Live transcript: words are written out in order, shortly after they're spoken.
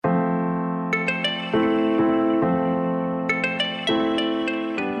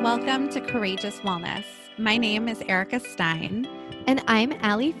Welcome to Courageous Wellness. My name is Erica Stein. And I'm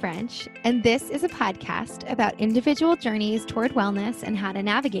Allie French, and this is a podcast about individual journeys toward wellness and how to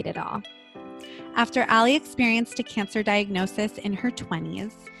navigate it all. After Allie experienced a cancer diagnosis in her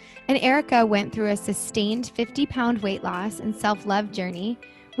 20s, and Erica went through a sustained 50-pound weight loss and self-love journey,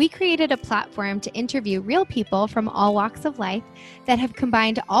 we created a platform to interview real people from all walks of life that have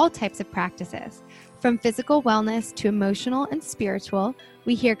combined all types of practices. From physical wellness to emotional and spiritual,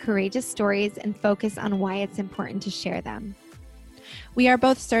 we hear courageous stories and focus on why it's important to share them. We are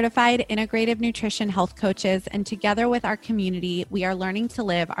both certified integrative nutrition health coaches, and together with our community, we are learning to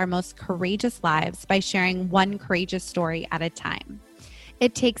live our most courageous lives by sharing one courageous story at a time.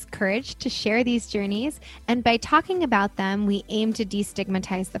 It takes courage to share these journeys, and by talking about them, we aim to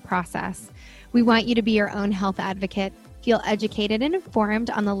destigmatize the process. We want you to be your own health advocate, feel educated and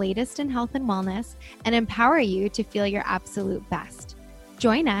informed on the latest in health and wellness, and empower you to feel your absolute best.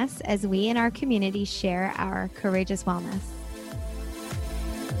 Join us as we in our community share our courageous wellness.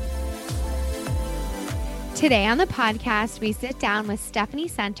 Today on the podcast, we sit down with Stephanie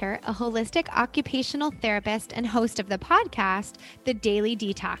Center, a holistic occupational therapist and host of the podcast, The Daily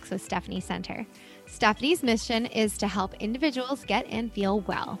Detox with Stephanie Center. Stephanie's mission is to help individuals get and feel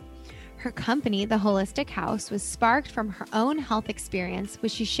well. Her company, The Holistic House, was sparked from her own health experience,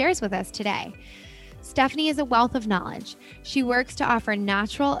 which she shares with us today. Stephanie is a wealth of knowledge. She works to offer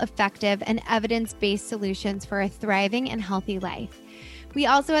natural, effective, and evidence-based solutions for a thriving and healthy life. We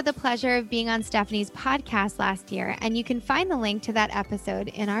also had the pleasure of being on Stephanie's podcast last year, and you can find the link to that episode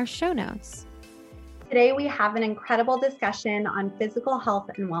in our show notes. Today, we have an incredible discussion on physical health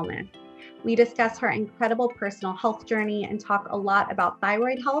and wellness. We discuss her incredible personal health journey and talk a lot about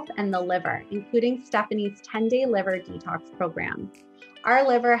thyroid health and the liver, including Stephanie's 10-day liver detox program. Our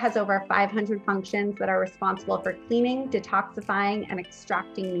liver has over 500 functions that are responsible for cleaning, detoxifying, and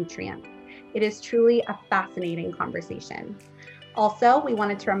extracting nutrients. It is truly a fascinating conversation. Also, we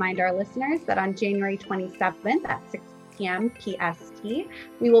wanted to remind our listeners that on January 27th at 6 p.m. PST,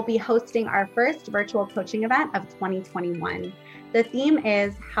 we will be hosting our first virtual coaching event of 2021. The theme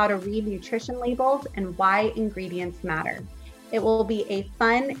is how to read nutrition labels and why ingredients matter. It will be a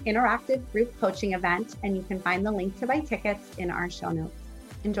fun, interactive group coaching event, and you can find the link to buy tickets in our show notes.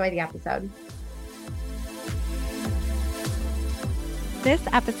 Enjoy the episode. This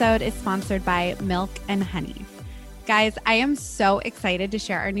episode is sponsored by Milk and Honey. Guys, I am so excited to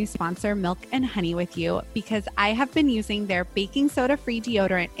share our new sponsor, Milk and Honey, with you because I have been using their baking soda-free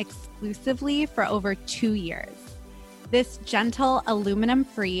deodorant exclusively for over 2 years. This gentle,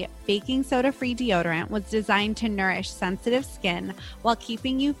 aluminum-free, baking soda-free deodorant was designed to nourish sensitive skin while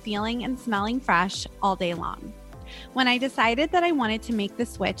keeping you feeling and smelling fresh all day long. When I decided that I wanted to make the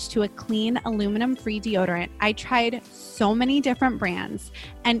switch to a clean, aluminum-free deodorant, I tried so many different brands,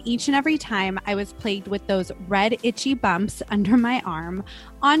 and each and every time I was plagued with those red, itchy bumps under my arm,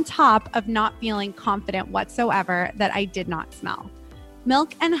 on top of not feeling confident whatsoever that I did not smell.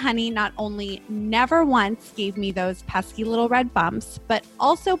 Milk and Honey not only never once gave me those pesky little red bumps, but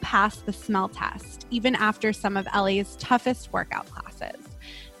also passed the smell test, even after some of LA's toughest workout classes.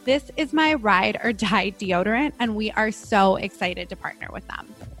 This is my ride or die deodorant, and we are so excited to partner with them.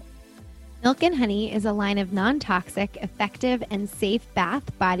 Milk and Honey is a line of non-toxic, effective, and safe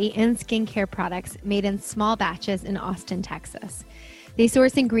bath, body, and skincare products made in small batches in Austin, Texas. They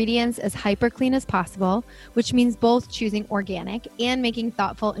source ingredients as hyper clean as possible, which means both choosing organic and making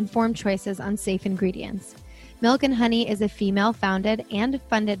thoughtful, informed choices on safe ingredients. Milk and Honey is a female-founded and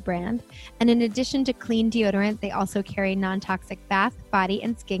funded brand, and in addition to clean deodorant, they also carry non-toxic bath, body,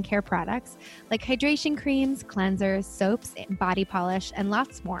 and skincare products like hydration creams, cleansers, soaps, and body polish, and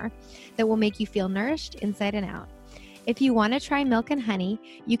lots more that will make you feel nourished inside and out. If you want to try Milk and Honey,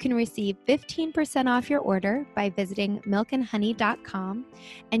 you can receive 15% off your order by visiting milkandhoney.com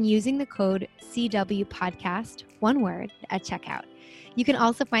and using the code CWPodcast, one word, at checkout. You can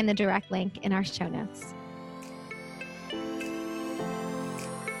also find the direct link in our show notes.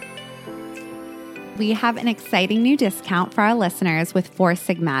 We have an exciting new discount for our listeners with Four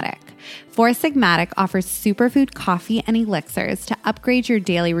Sigmatic. Four Sigmatic offers superfood coffee and elixirs to upgrade your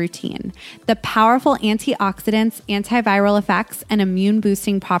daily routine. The powerful antioxidants, antiviral effects, and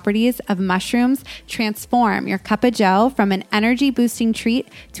immune-boosting properties of mushrooms transform your cup of joe from an energy-boosting treat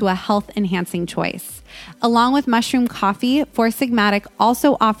to a health-enhancing choice. Along with mushroom coffee, Four Sigmatic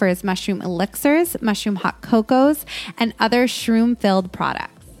also offers mushroom elixirs, mushroom hot cocos, and other shroom-filled products.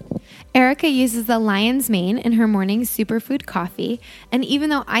 Erica uses the lion's mane in her morning superfood coffee, and even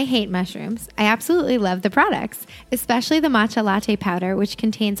though I hate mushrooms, I absolutely love the products, especially the matcha latte powder, which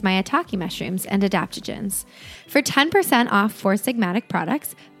contains maitake mushrooms and adaptogens. For 10% off Four Sigmatic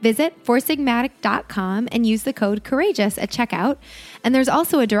products, visit foursigmatic.com and use the code COURAGEOUS at checkout, and there's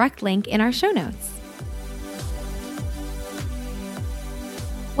also a direct link in our show notes.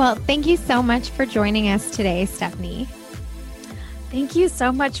 Well, thank you so much for joining us today, Stephanie. Thank you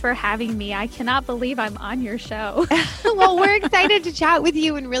so much for having me. I cannot believe I'm on your show. Well, we're excited to chat with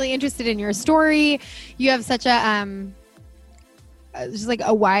you and really interested in your story. You have such a just like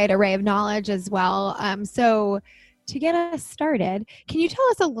a wide array of knowledge as well. So to get us started, can you tell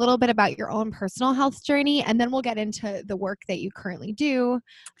us a little bit about your own personal health journey, and then we'll get into the work that you currently do?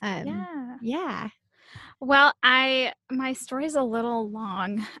 Yeah. Well, my story's a little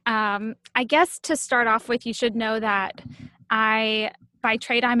long. I guess to start off with, you should know that by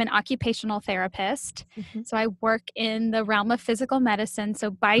trade, I'm an occupational therapist. Mm-hmm. So I work in the realm of physical medicine. So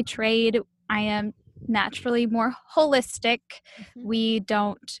by trade, I am naturally more holistic. Mm-hmm. We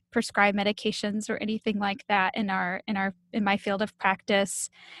don't prescribe medications or anything like that in my field of practice.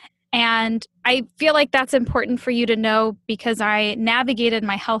 And I feel like that's important for you to know, because I navigated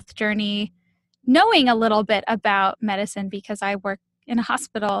my health journey knowing a little bit about medicine, because I work in a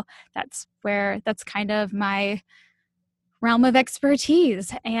hospital. That's kind of my realm of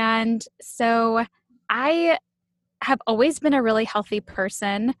expertise. And so I have always been a really healthy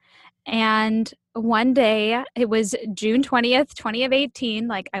person. And one day, it was June 20th, 2018,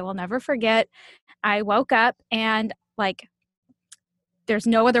 like I will never forget, I woke up and like, there's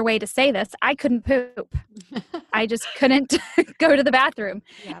no other way to say this, I couldn't poop. I just couldn't go to the bathroom.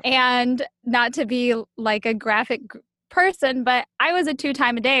 Yep. And not to be like a graphic person, but I was a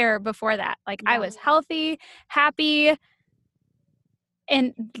 2-time-a-dayer before that. Like I was healthy, happy.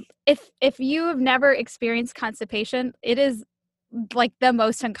 And if you have never experienced constipation, it is like the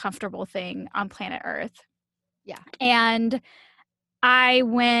most uncomfortable thing on planet Earth. Yeah. And I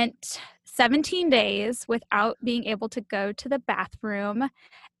went 17 days without being able to go to the bathroom.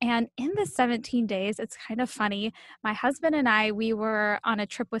 And in the 17 days, it's kind of funny. My husband and I, we were on a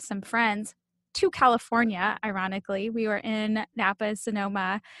trip with some friends to California, ironically. We were in Napa and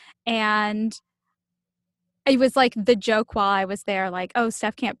Sonoma. And it was like the joke while I was there, like, oh,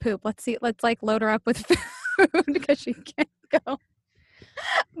 Steph can't poop. Let's like load her up with food because she can't go.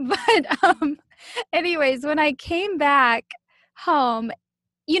 But anyways, when I came back home,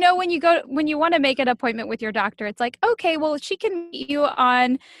 you know, when you want to make an appointment with your doctor, it's like, okay, well, she can meet you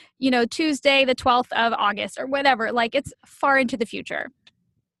on, Tuesday, the 12th of August or whatever. Like it's far into the future.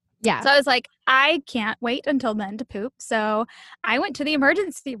 Yeah. So I was like, I can't wait until then to poop. So I went to the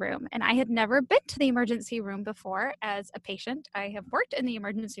emergency room, and I had never been to the emergency room before as a patient. I have worked in the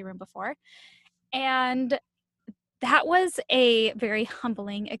emergency room before. And that was a very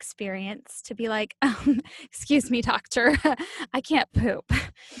humbling experience to be like, excuse me, doctor, I can't poop.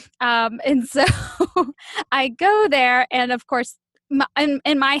 And so I go there, and of course,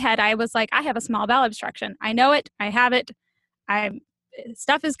 in my head, I was like, I have a small bowel obstruction. I know it. I have it.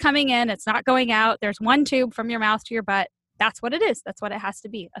 Stuff is coming in. It's not going out. There's one tube from your mouth to your butt. That's what it is. That's what it has to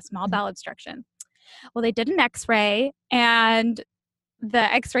be, a small bowel obstruction. Well, they did an x-ray, and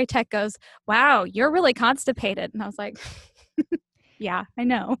the x-ray tech goes, wow, you're really constipated. And I was like, yeah, I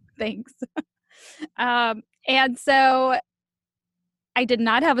know. Thanks. And so I did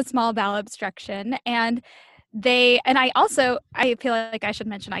not have a small bowel obstruction. And I feel like I should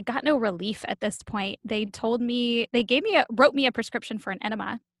mention, I got no relief at this point. They wrote me a prescription for an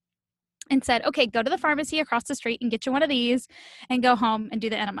enema and said, okay, go to the pharmacy across the street and get you one of these and go home and do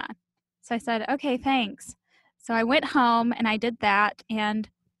the enema. So I said, okay, thanks. So I went home and I did that, and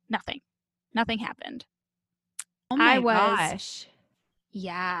nothing happened. Oh my gosh.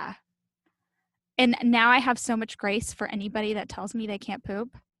 Yeah. And now I have so much grace for anybody that tells me they can't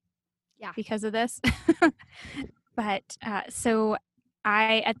poop. Yeah. Because of this. But so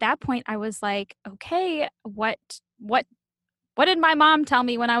at that point I was like, okay, what did my mom tell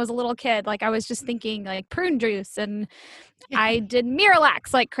me when I was a little kid? Like I was just thinking like prune juice, and I did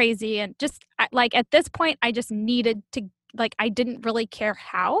Miralax like crazy, and just like at this point I just needed to, like, I didn't really care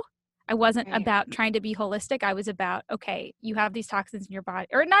how. I wasn't about trying to be holistic. I was about, okay, you have these toxins in your body,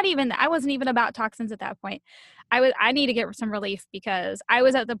 or not even that. I wasn't even about toxins at that point. I need to get some relief, because I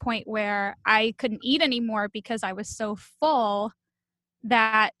was at the point where I couldn't eat anymore because I was so full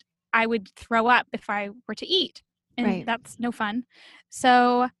that I would throw up if I were to eat. And that's no fun.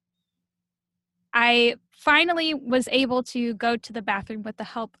 So I finally was able to go to the bathroom with the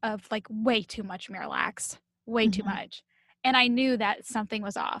help of like way too much Miralax, way too much. And I knew that something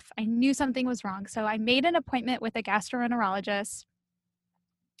was off. I knew something was wrong. So I made an appointment with a gastroenterologist.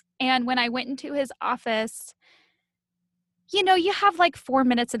 And when I went into his office, you know, you have like 4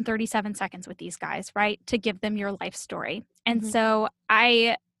 minutes and 37 seconds with these guys, right? To give them your life story. And so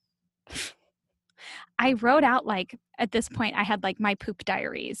I wrote out, like, at this point, I had like my poop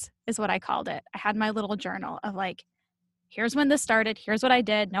diaries is what I called it. I had my little journal of like, here's when this started. Here's what I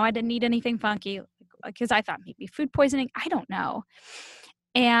did. No, I didn't eat anything funky because I thought maybe food poisoning. I don't know.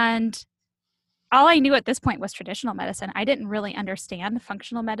 And all I knew at this point was traditional medicine. I didn't really understand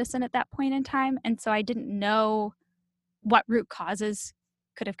functional medicine at that point in time. And so I didn't know what root causes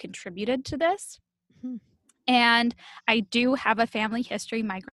could have contributed to this. And I do have a family history.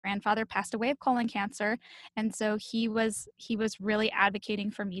 My grandfather passed away of colon cancer. And so he was really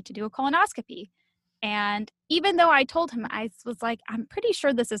advocating for me to do a colonoscopy. And even though I told him, I was like, I'm pretty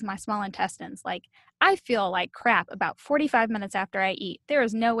sure this is my small intestines. Like, I feel like crap about 45 minutes after I eat. There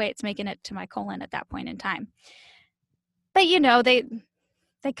is no way it's making it to my colon at that point in time. But, you know, they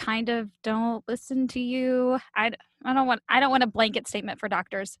kind of don't listen to you. I don't want a blanket statement for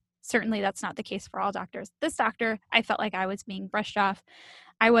doctors. Certainly that's not the case for all doctors. This doctor, I felt like I was being brushed off.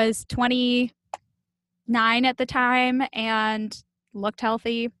 I was 29 at the time and looked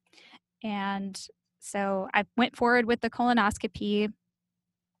healthy. And so I went forward with the colonoscopy,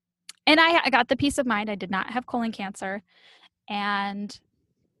 and I got the peace of mind. I did not have colon cancer,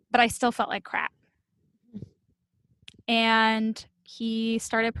 but I still felt like crap. And he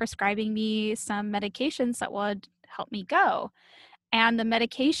started prescribing me some medications that would help me go. And the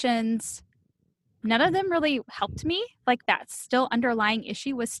medications, none of them really helped me. Like, that still underlying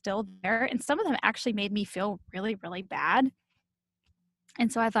issue was still there. And some of them actually made me feel really, really bad. And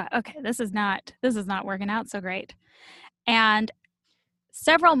so I thought, okay, this is not working out so great. And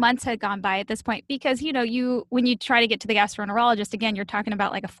several months had gone by at this point because, you know, when you try to get to the gastroenterologist, again, you're talking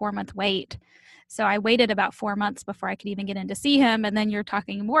about like a 4-month wait. So I waited about 4 months before I could even get in to see him. And then you're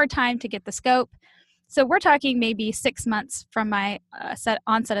talking more time to get the scope. So we're talking maybe 6 months from my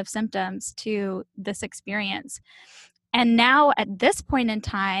onset of symptoms to this experience. And now at this point in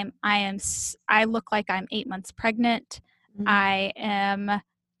time, I look like I'm 8 months pregnant. I am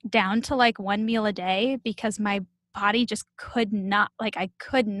down to like 1 meal a day because my body just could not,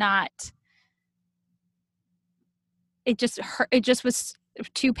 it just hurt. It just was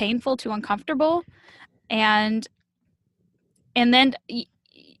too painful, too uncomfortable. And then,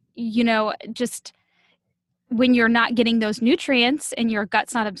 you know, just when you're not getting those nutrients and your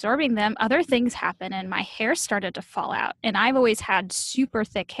gut's not absorbing them, other things happen, and my hair started to fall out. And I've always had super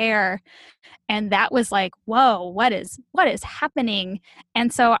thick hair, and that was like, whoa, what is happening?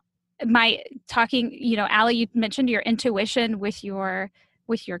 And so you know, Allie, you mentioned your intuition with your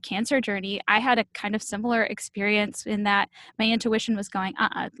cancer journey. I had a kind of similar experience in that my intuition was going,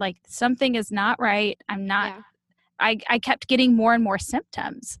 like, something is not right. I'm not. Yeah. I kept getting more and more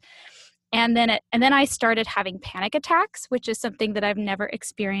symptoms. And then I started having panic attacks, which is something that I've never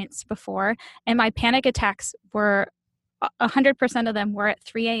experienced before. And my panic attacks were 100% of them were at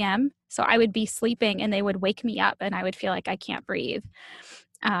 3 a.m. So I would be sleeping and they would wake me up and I would feel like I can't breathe,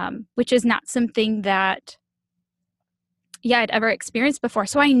 which is not something that, I'd ever experienced before.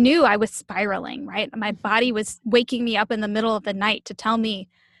 So I knew I was spiraling, right? My body was waking me up in the middle of the night to tell me,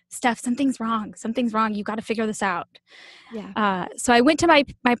 Steph, something's wrong. You got to figure this out. Yeah. So I went to my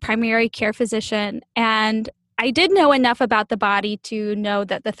primary care physician, and I did know enough about the body to know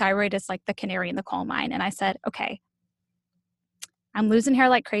that the thyroid is like the canary in the coal mine. And I said, okay, I'm losing hair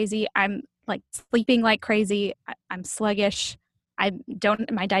like crazy. I'm like sleeping like crazy. I'm sluggish.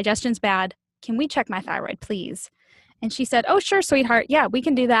 My digestion's bad. Can we check my thyroid, please? And she said, oh, sure, sweetheart. Yeah, we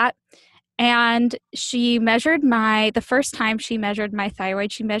can do that. And she measured the first time she measured my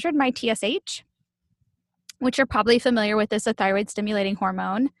thyroid, she measured my TSH, which you're probably familiar with, is a thyroid stimulating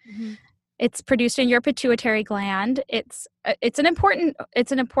hormone. Mm-hmm. It's produced in your pituitary gland. It's an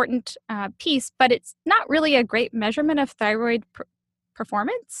important piece, but it's not really a great measurement of thyroid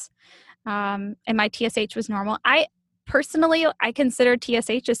performance. And my TSH was normal. I consider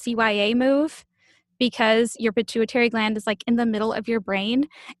TSH a CYA move, because your pituitary gland is like in the middle of your brain.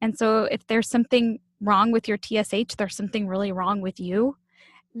 And so if there's something wrong with your TSH, there's something really wrong with you.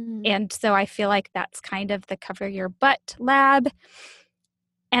 Mm. And so I feel like that's kind of the cover your butt lab.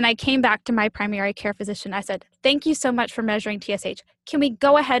 And I came back to my primary care physician. I said, thank you so much for measuring TSH. Can we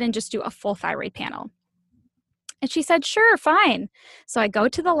go ahead and just do a full thyroid panel? And she said, sure, fine. So I go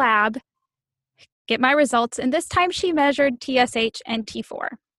to the lab, get my results. And this time she measured TSH and T4.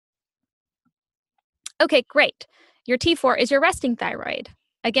 Okay, great. Your T4 is your resting thyroid.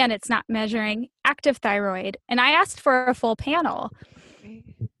 again, it's not measuring active thyroid. And I asked for a full panel.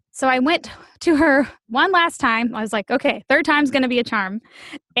 So I went to her one last time. I was like, okay, third time's going to be a charm.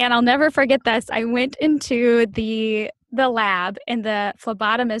 And I'll never forget this. I went into the lab and the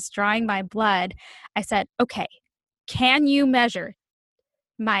phlebotomist drawing my blood. I said, okay, can you measure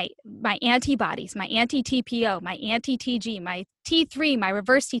my antibodies, my anti-TPO, my anti-TG, my T3, my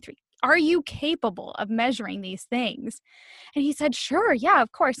reverse T3? Are you capable of measuring these things? And he said, sure, yeah,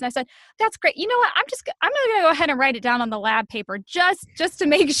 of course. And I said, that's great. You know what? I'm going to go ahead and write it down on the lab paper just to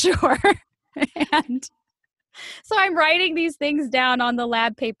make sure. And so I'm writing these things down on the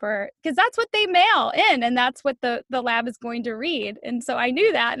lab paper because that's what they mail in and that's what the lab is going to read. And so I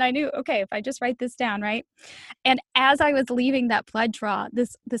knew that, and I knew, okay, if I just write this down, right? And as I was leaving that blood draw,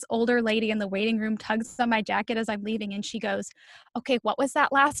 this older lady in the waiting room tugs on my jacket as I'm leaving, and she goes, okay, what was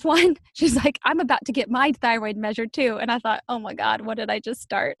that last one? She's like, I'm about to get my thyroid measured too. And I thought, oh my God, what did I just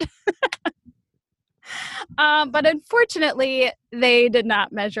start? But unfortunately, they did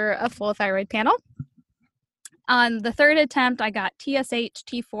not measure a full thyroid panel. On the third attempt, I got TSH,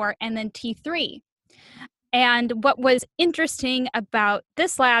 T4, and then T3. And what was interesting about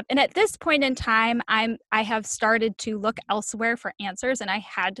this lab, and at this point in time, I have started to look elsewhere for answers. And I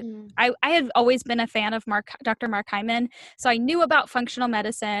had always been a fan of Dr. Mark Hyman, so I knew about functional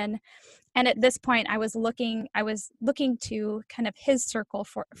medicine. And at this point, I was looking to kind of his circle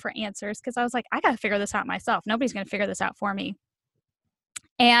for answers, because I was like, I got to figure this out myself. Nobody's going to figure this out for me.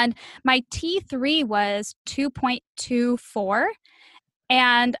 And my T3 was 2.24.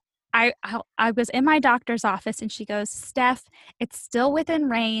 And I was in my doctor's office, and she goes, Steph, it's still within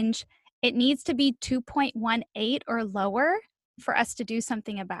range. It needs to be 2.18 or lower for us to do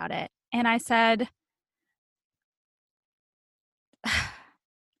something about it. And I said,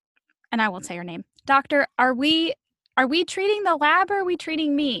 and I won't say her name, Doctor, are we treating the lab or are we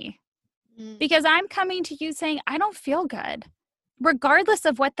treating me? Because I'm coming to you saying, I don't feel good. Regardless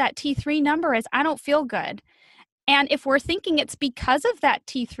of what that T3 number is, I don't feel good. And if we're thinking it's because of that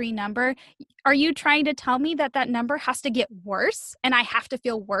T3 number, are you trying to tell me that number has to get worse and I have to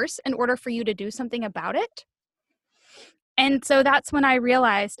feel worse in order for you to do something about it? And so that's when I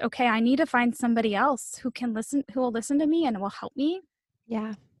realized, okay, I need to find somebody else who will listen to me and will help me.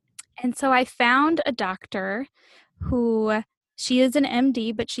 Yeah. And so I found a doctor who, she is an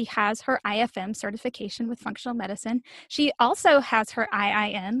MD, but she has her IFM certification with functional medicine. She also has her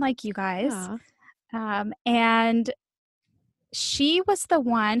IIN, like you guys. And she was the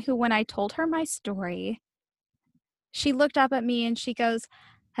one who, when I told her my story, she looked up at me and she goes,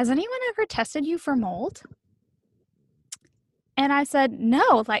 has anyone ever tested you for mold? And I said,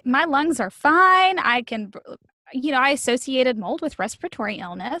 no, like my lungs are fine. I associated mold with respiratory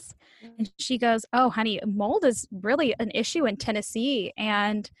illness. And she goes, oh, honey, mold is really an issue in Tennessee.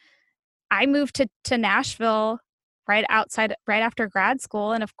 And I moved to Nashville right after grad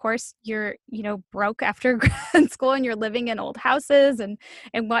school. And of course you're, broke after grad school and you're living in old houses and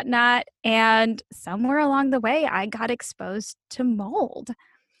whatnot. And somewhere along the way, I got exposed to mold.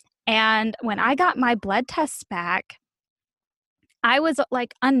 And when I got my blood tests back, I was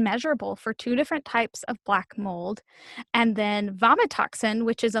like unmeasurable for 2 different types of black mold, and then vomitoxin,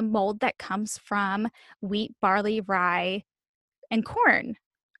 which is a mold that comes from wheat, barley, rye, and corn.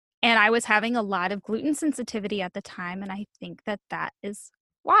 And I was having a lot of gluten sensitivity at the time, and I think that is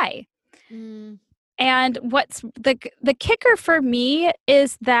why. And what's the kicker for me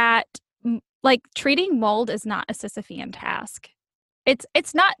is that like treating mold is not a Sisyphean task.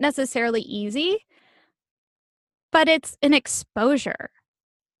 It's not necessarily easy, but it's an exposure,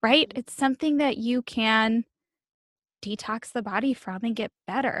 right? It's something that you can detox the body from and get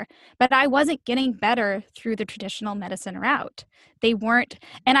better. But I wasn't getting better through the traditional medicine route. They weren't.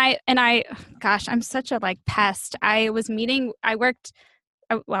 And I, gosh, I'm such a pest. I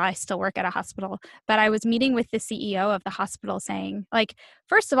still work at a hospital, but I was meeting with the CEO of the hospital saying,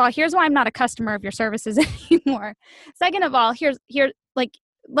 first of all, here's why I'm not a customer of your services anymore. Second of all,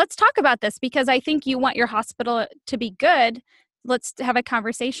 let's talk about this, because I think you want your hospital to be good. Let's have a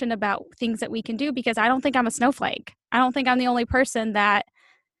conversation about things that we can do, because I don't think I'm a snowflake. I don't think I'm the only person that.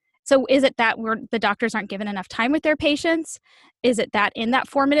 So is it that the doctors aren't given enough time with their patients? Is it that in that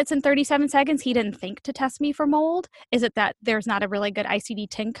 4 minutes and 37 seconds, he didn't think to test me for mold? Is it that there's not a really good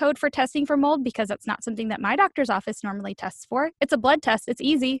ICD-10 code for testing for mold, because that's not something that my doctor's office normally tests for? It's a blood test. It's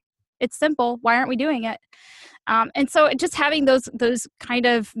easy. It's simple. Why aren't we doing it? And so just having those kind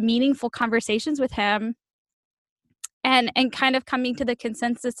of meaningful conversations with him and kind of coming to the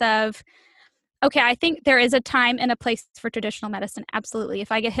consensus of, okay, I think there is a time and a place for traditional medicine. Absolutely.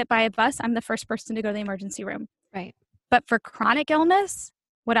 If I get hit by a bus, I'm the first person to go to the emergency room. Right. But for chronic illness,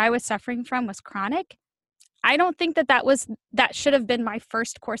 what I was suffering from was chronic, I don't think that should have been my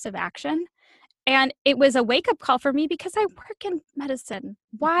first course of action. And it was a wake-up call for me because I work in medicine.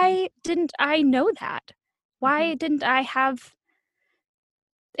 Why didn't I know that? Why didn't I have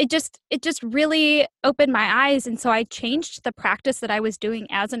it? Just really opened my eyes. And so I changed the practice that I was doing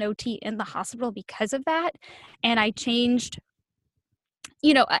as an OT in the hospital because of that. And I changed,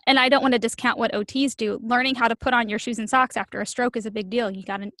 and I don't want to discount what OTs do. Learning how to put on your shoes and socks after a stroke is a big deal. You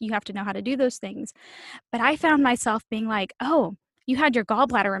have to know how to do those things. But I found myself being like, oh, you had your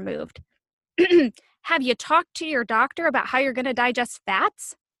gallbladder removed. Have you talked to your doctor about how you're going to digest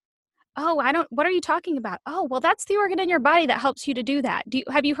fats? Oh, what are you talking about? Oh, well, that's the organ in your body that helps you to do that.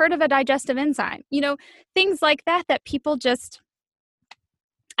 Have you heard of a digestive enzyme? Things like that people just,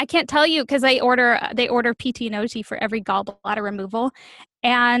 I can't tell you because they order PT and OT for every gallbladder removal.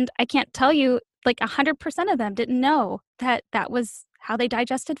 And I can't tell you, like 100% of them didn't know that was how they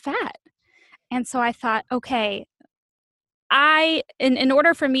digested fat. And so I thought, okay, in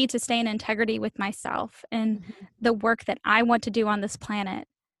order for me to stay in integrity with myself and the work that I want to do on this planet,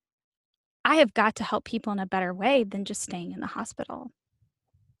 I have got to help people in a better way than just staying in the hospital.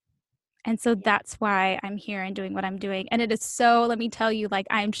 And so that's why I'm here and doing what I'm doing. And it is so, let me tell you, like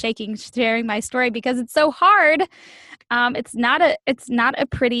I'm shaking sharing my story because it's so hard. It's not a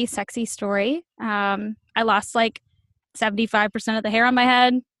pretty, sexy story. I lost like 75% of the hair on my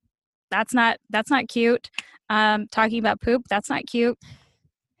head. That's not cute. Talking about poop, that's not cute.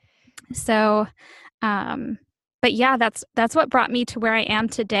 So, but yeah, that's what brought me to where I am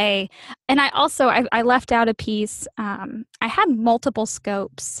today. And I left out a piece. I had multiple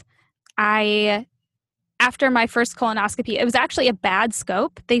scopes. After my first colonoscopy, it was actually a bad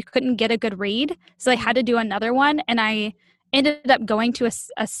scope. They couldn't get a good read, so they had to do another one. And I ended up going to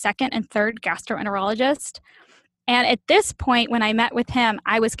a second and third gastroenterologist. And at this point, when I met with him,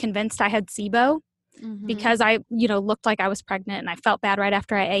 I was convinced I had SIBO because I, looked like I was pregnant and I felt bad right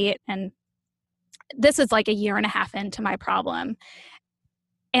after I ate. And this is like a year and a half into my problem.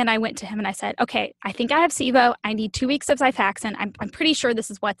 And I went to him and I said, okay, I think I have SIBO. I need 2 weeks of Xifaxan. I'm pretty sure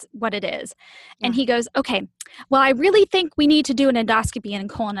this is what it is. Yeah. And he goes, okay, well, I really think we need to do an endoscopy and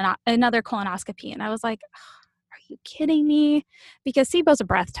another colonoscopy. And I was like, are you kidding me? Because SIBO is a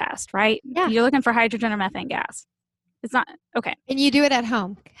breath test, right? Yeah. You're looking for hydrogen or methane gas. It's not, okay. And you do it at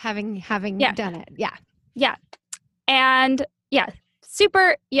home, having done it. Yeah. Yeah. And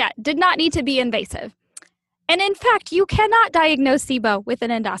did not need to be invasive. And in fact, you cannot diagnose SIBO with an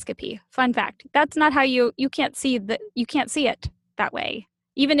endoscopy. Fun fact. That's not how you can't see it that way.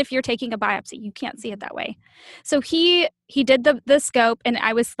 Even if you're taking a biopsy, you can't see it that way. So he did the scope, and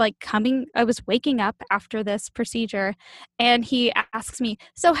I was waking up after this procedure, and he asks me,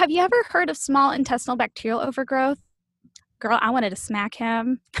 so have you ever heard of small intestinal bacterial overgrowth? Girl, I wanted to smack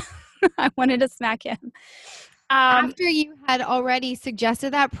him. After you had already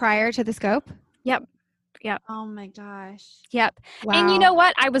suggested that prior to the scope? Yep. Oh my gosh. Yep. Wow. And you know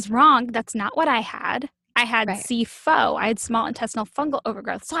what? I was wrong. That's not what I had. I had CFO. I had small intestinal fungal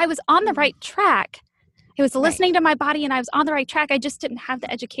overgrowth. So I was on the right track. I was listening to my body and I was on the right track. I just didn't have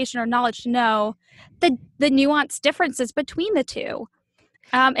the education or knowledge to know the nuanced differences between the two.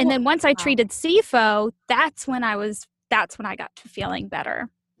 And then once I treated CFO, that's when I got to feeling better.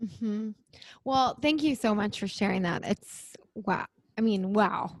 Mm-hmm. Well, thank you so much for sharing that. It's wow. I mean,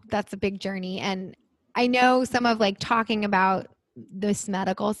 wow, that's a big journey. And I know some of like talking about this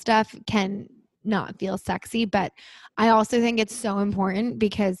medical stuff can not feel sexy, but I also think it's so important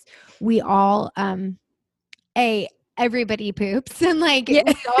because we all, everybody poops, and like we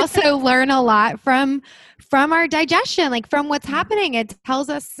also learn a lot from our digestion, like from what's happening. It tells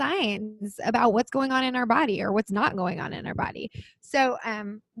us signs about what's going on in our body or what's not going on in our body. So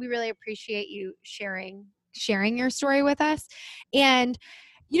we really appreciate you sharing your story with us. And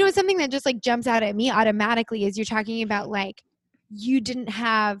something that just like jumps out at me automatically is you're talking about like you didn't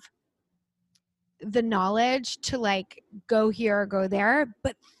have the knowledge to like go here or go there,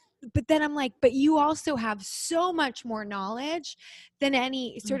 but then I'm like, but you also have so much more knowledge than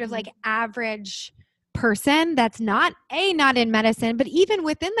any sort of like average person that's not in medicine, but even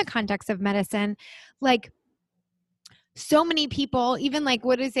within the context of medicine, like so many people, even like,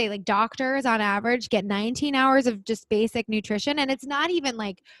 what do they say? Like doctors on average get 19 hours of just basic nutrition. And it's not even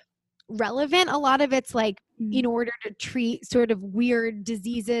like relevant. A lot of it's like in order to treat sort of weird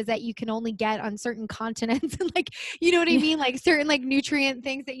diseases that you can only get on certain continents. And like, you know what I mean? Like certain like nutrient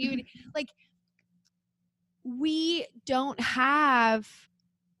things that you like, we don't have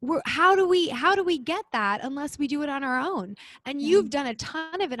how do we get that unless we do it on our own? And you've done a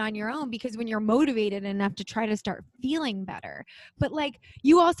ton of it on your own because when you're motivated enough to try to start feeling better. But like,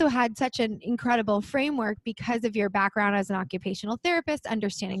 you also had such an incredible framework because of your background as an occupational therapist,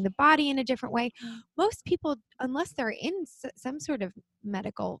 understanding the body in a different way. Most people, unless they're in some sort of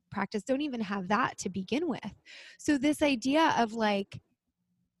medical practice, don't even have that to begin with. So this idea of like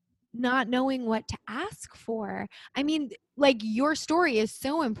not knowing what to ask for. I mean, like, your story is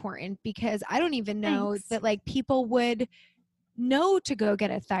so important because I don't even know that like people would know to go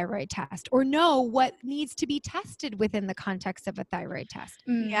get a thyroid test or know what needs to be tested within the context of a thyroid test.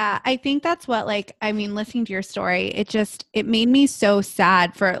 Yeah, I think that's what, like, I mean, listening to your story, it made me so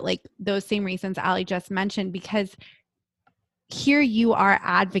sad for like those same reasons Ali just mentioned, because here you are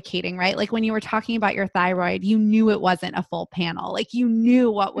advocating, right? Like when you were talking about your thyroid, you knew it wasn't a full panel. Like you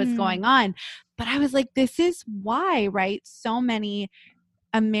knew what was going on. But I was like, this is why, right? So many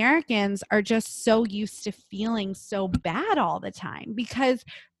Americans are just so used to feeling so bad all the time because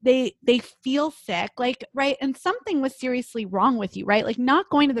they feel sick, like, right? And something was seriously wrong with you, right? Like not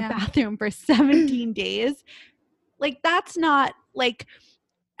going to the bathroom for 17 days. Like that's not like,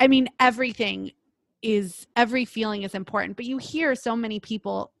 I mean, every feeling is important, but you hear so many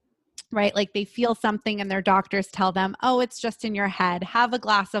people, right? Like they feel something and their doctors tell them, oh, it's just in your head, have a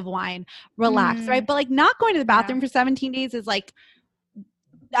glass of wine, relax, right? But like not going to the bathroom for 17 days is like,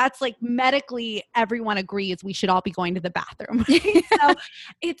 that's like medically everyone agrees we should all be going to the bathroom. Right? So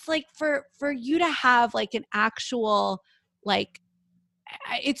it's like for you to have like an actual, like,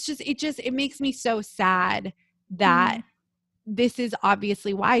 it makes me so sad that this is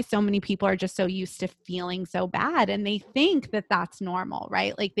obviously why so many people are just so used to feeling so bad, and they think that that's normal,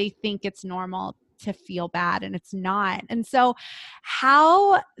 right? Like they think it's normal to feel bad, and it's not. And so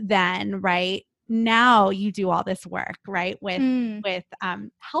how then, right, now you do all this work, right, with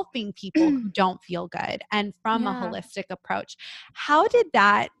helping people who don't feel good and from a holistic approach. How did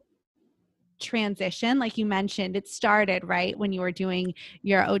that transition? Like you mentioned, it started right when you were doing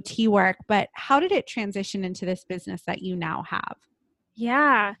your OT work, but how did it transition into this business that you now have?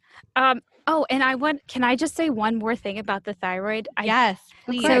 Yeah. Oh, and can I just say one more thing about the thyroid? Yes,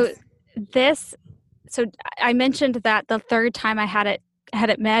 please. So I mentioned that the third time I had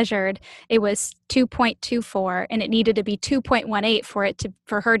it measured, it was 2.24 and it needed to be 2.18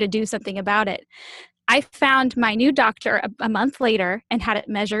 for her to do something about it. I found my new doctor a month later and had it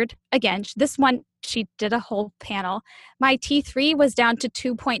measured again. This one, she did a whole panel. My T3 was down to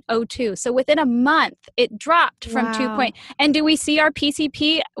 2.02. So within a month, it dropped from 2. And do we see our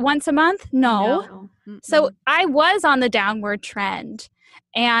PCP once a month? No. So I was on the downward trend.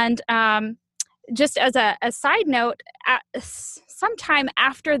 And just as a side note, sometime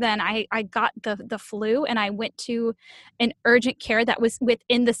after then, I got the flu and I went to an urgent care that was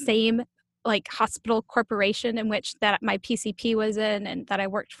within the same like hospital corporation in which that my PCP was in and that I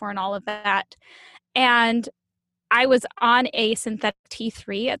worked for and all of that. And I was on a synthetic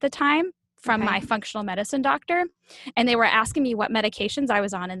T3 at the time from my functional medicine doctor. And they were asking me what medications I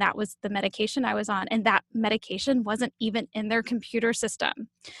was on. And that was the medication I was on. And that medication wasn't even in their computer system.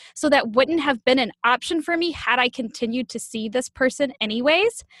 So that wouldn't have been an option for me had I continued to see this person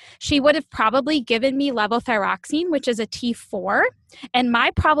anyways. She would have probably given me levothyroxine, which is a T4. And my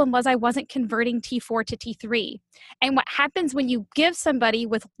problem was I wasn't converting T4 to T3. And what happens when you give somebody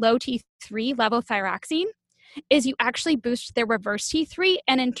with low T3 levothyroxine is you actually boost their reverse T3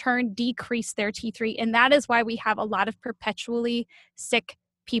 and in turn decrease their T3. And that is why we have a lot of perpetually sick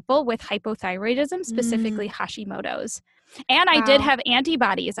people with hypothyroidism, specifically Hashimoto's. And I did have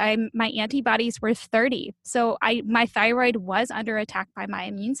antibodies. My antibodies were 30. So my thyroid was under attack by my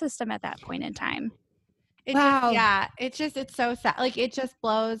immune system at that point in time. It's so sad. Like it just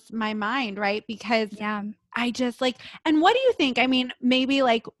blows my mind, right? Because I just like, and what do you think? I mean, maybe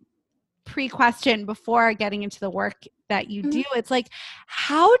like pre-question before getting into the work that you do, it's like,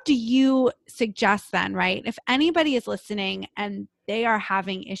 how do you suggest then, right? If anybody is listening and they are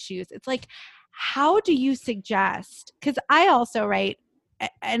having issues, it's like, how do you suggest? Because I also, right,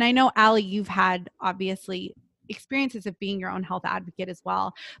 and I know Ali, you've had obviously experiences of being your own health advocate as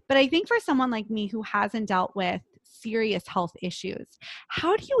well. But I think for someone like me who hasn't dealt with serious health issues,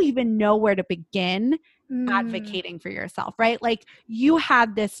 how do you even know where to begin advocating for yourself, right? Like you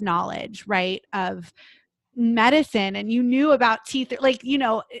had this knowledge, right, of medicine and you knew about teeth, like, you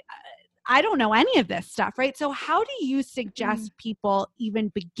know, I don't know any of this stuff, right? So how do you suggest people even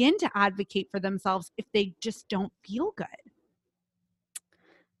begin to advocate for themselves if they just don't feel good?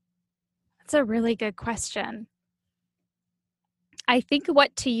 That's a really good question. I think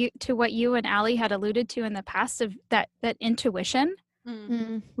what you and Ali had alluded to in the past of that intuition,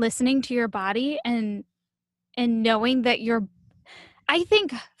 Mm. listening to your body and knowing that I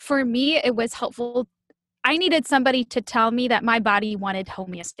think for me, it was helpful. I needed somebody to tell me that my body wanted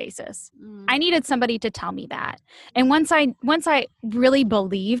homeostasis. I needed somebody to tell me that. And once I really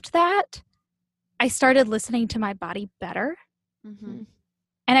believed that, I started listening to my body better. Mm-hmm.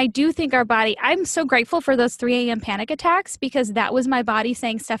 And I do think our body, I'm so grateful for those 3 a.m. panic attacks, because that was my body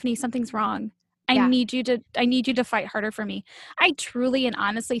saying, Stephanie, something's wrong. I need you to fight harder for me. I truly and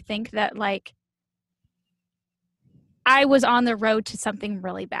honestly think that, like, I was on the road to something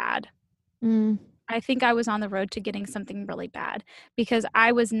really bad. I think I was on the road to getting something really bad, because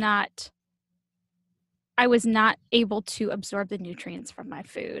I was not able to absorb the nutrients from my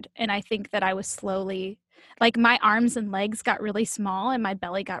food. And I think that I was slowly, like, my arms and legs got really small and my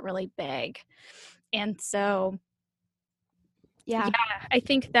belly got really big. And so, yeah, I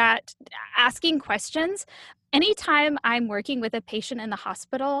think that asking questions, anytime I'm working with a patient in the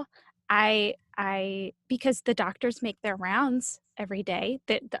hospital, I because the doctors make their rounds every day,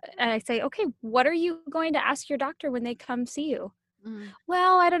 and I say, okay, what are you going to ask your doctor when they come see you?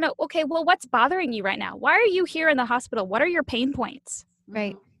 Well, I don't know. Okay, well, what's bothering you right now? Why are you here in the hospital? What are your pain points?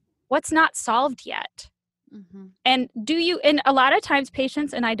 Right. What's not solved yet? And and a lot of times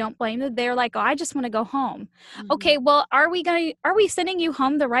patients, and I don't blame them, they're like, oh, I just want to go home. Okay, well, are we sending you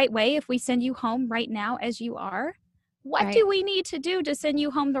home the right way if we send you home right now as you are? What do we need to do to send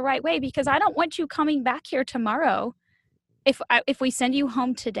you home the right way? Because I don't want you coming back here tomorrow. If we send you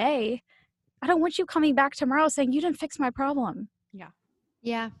home today, I don't want you coming back tomorrow saying you didn't fix my problem.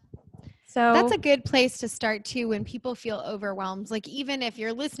 Yeah. So that's a good place to start too, when people feel overwhelmed. Like, even if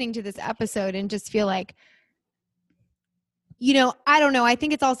you're listening to this episode and just feel like, I don't know. I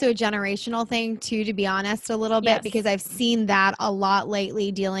think it's also a generational thing too, to be honest, a little bit, because I've seen that a lot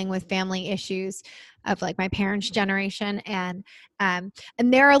lately, dealing with family issues of like my parents' generation, and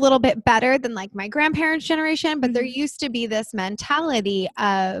they're a little bit better than like my grandparents' generation, but there used to be this mentality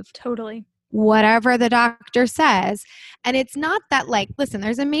of totally whatever the doctor says. And it's not that, like, listen,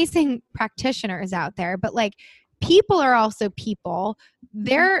 there's amazing practitioners out there, but like, people are also people.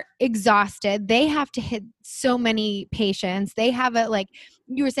 They're exhausted. They have to hit so many patients. They have it, like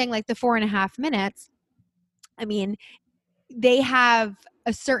you were saying, like the 4.5 minutes. I mean, they have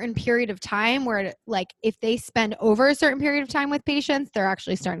a certain period of time where, like, if they spend over a certain period of time with patients, they're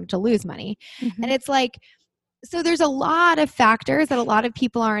actually starting to lose money. And it's like, so there's a lot of factors that a lot of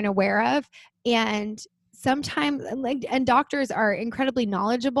people aren't aware of. And sometimes, like, and doctors are incredibly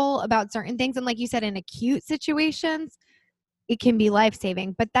knowledgeable about certain things. And like you said, in acute situations, it can be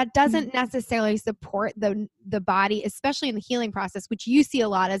life-saving, but that doesn't necessarily support the body, especially in the healing process, which you see a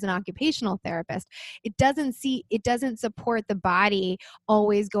lot as an occupational therapist. It doesn't support the body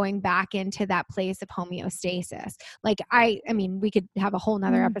always going back into that place of homeostasis. Like, I mean, we could have a whole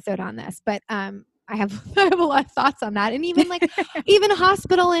nother episode on this, but I have a lot of thoughts on that. And even like even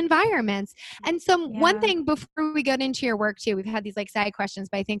hospital environments. And so one thing, before we get into your work too, we've had these like side questions,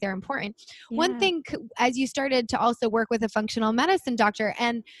 but I think they're important. One thing, as you started to also work with a functional medicine doctor,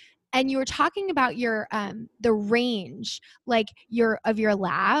 and you were talking about your the range, like your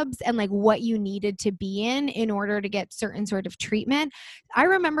labs, and like what you needed to be in order to get certain sort of treatment. I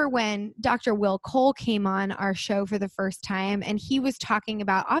remember when Dr. Will Cole came on our show for the first time, and he was talking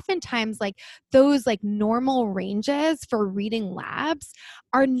about oftentimes like those like normal ranges for reading labs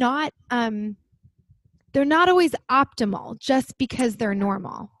are not they're not always optimal just because they're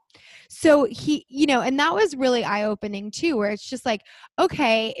normal. So he, and that was really eye-opening too, where it's just like,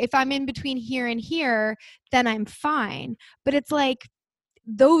 okay, if I'm in between here and here, then I'm fine. But it's like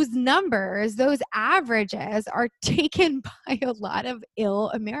those numbers, those averages are taken by a lot of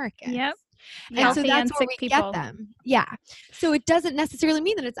ill Americans. Yep. And so that's where we get them. Yeah. So it doesn't necessarily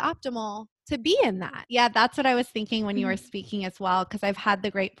mean that it's optimal to be in that. Yeah, that's what I was thinking when you were speaking as well, because I've had the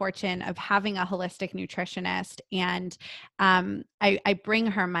great fortune of having a holistic nutritionist, and I bring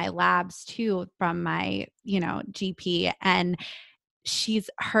her my labs too from my, GP, and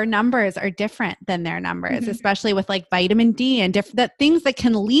her numbers are different than their numbers, especially with like vitamin D and different things that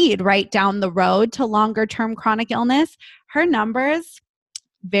can lead right down the road to longer term chronic illness. Her numbers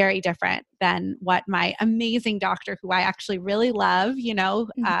very different than what my amazing doctor, who I actually really love,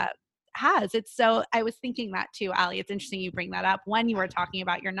 has. It's so, I was thinking that too, Allie. It's interesting you bring that up when you were talking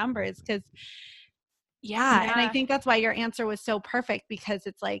about your numbers, because and I think that's why your answer was so perfect, because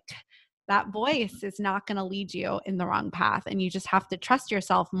it's like that voice is not going to lead you in the wrong path, and you just have to trust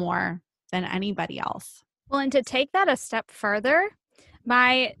yourself more than anybody else. Well, and to take that a step further,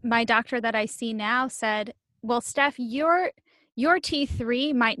 my doctor that I see now said, well, Steph, your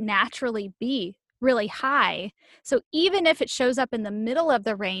T3 might naturally be really high. So even if it shows up in the middle of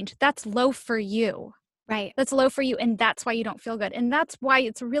the range, that's low for you. Right. That's low for you. And that's why you don't feel good. And that's why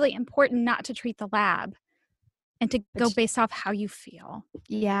it's really important not to treat the lab and to go based off how you feel.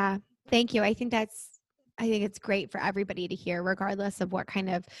 Yeah. Thank you. I think it's great for everybody to hear, regardless of what kind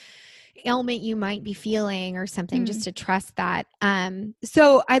of ailment you might be feeling or something, just to trust that.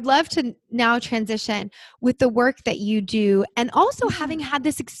 So I'd love to now transition with the work that you do, and also having had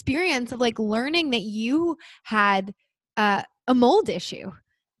this experience of like learning that you had a mold issue,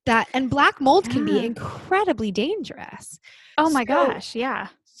 and black mold can be incredibly dangerous. Oh my gosh. Yeah.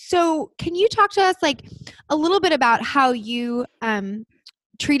 So can you talk to us like a little bit about how you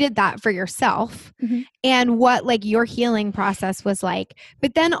treated that for yourself and what like your healing process was like?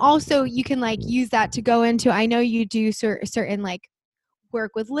 But then also you can like use that to go into, I know you do certain like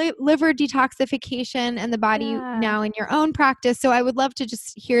work with liver detoxification and the body now in your own practice. So I would love to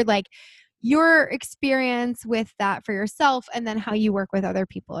just hear like your experience with that for yourself, and then how you work with other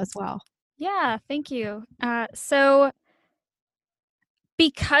people as well. Yeah, thank you. So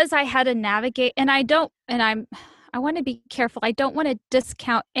because I had to navigate, and I want to be careful. I don't want to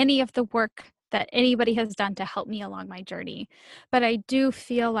discount any of the work that anybody has done to help me along my journey. But I do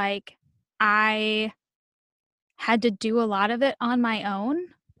feel like I had to do a lot of it on my own.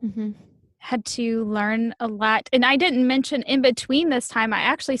 Had to learn a lot. And I didn't mention, in between this time, I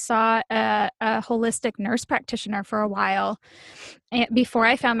actually saw a holistic nurse practitioner for a while before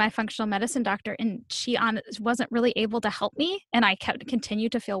I found my functional medicine doctor, and she wasn't really able to help me, and I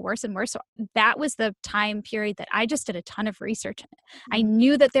continued to feel worse and worse. So that was the time period that I just did a ton of research. I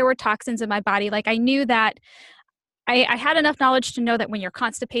knew that there were toxins in my body. Like I knew that I had enough knowledge to know that when you're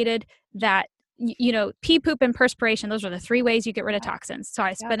constipated, that pee, poop, and perspiration, those are the 3 ways you get rid of toxins. So I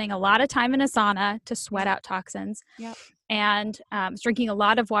was spending a lot of time in a sauna to sweat out toxins, and drinking a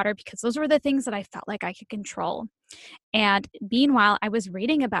lot of water, because those were the things that I felt like I could control. And meanwhile, I was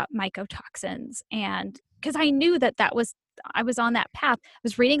reading about mycotoxins, and because I knew that I was on that path. I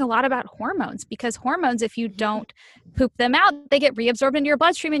was reading a lot about hormones, because hormones, if you don't poop them out, they get reabsorbed into your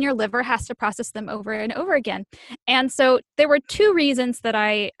bloodstream, and your liver has to process them over and over again. And so there were 2 reasons that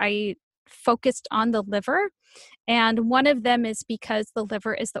I focused on the liver. And one of them is because the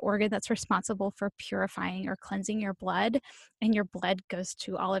liver is the organ that's responsible for purifying or cleansing your blood, and your blood goes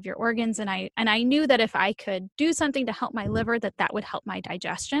to all of your organs. And I knew that if I could do something to help my liver, that would help my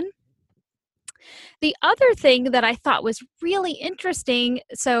digestion. The other thing that I thought was really interesting,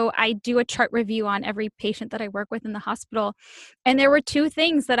 so I do a chart review on every patient that I work with in the hospital, and there were 2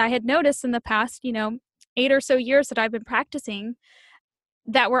 things that I had noticed in the past, 8 or so years that I've been practicing,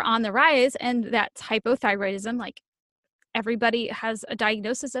 that were on the rise, and that's hypothyroidism. Like everybody has a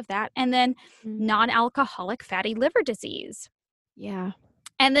diagnosis of that. And then non-alcoholic fatty liver disease. Yeah.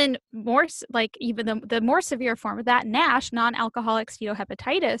 And then more like even the more severe form of that, NASH, non-alcoholic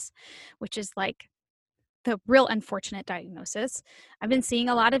steatohepatitis, which is like the real unfortunate diagnosis. I've been seeing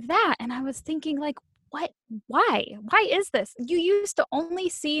a lot of that. And I was thinking like, why is this? You used to only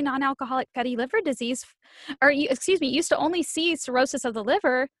see non-alcoholic fatty liver disease, you used to only see cirrhosis of the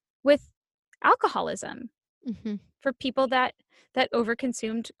liver with alcoholism for people that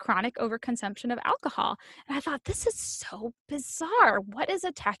overconsumed, chronic overconsumption of alcohol. And I thought, this is so bizarre. What is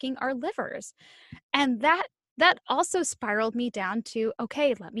attacking our livers? And that also spiraled me down to,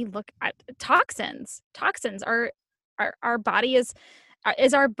 okay, let me look at toxins. Toxins are our body is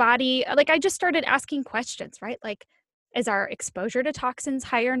our body, like I just started asking questions, right? Like, is our exposure to toxins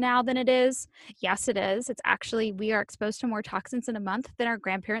higher now than it is? Yes, it is. It's actually, we are exposed to more toxins in a month than our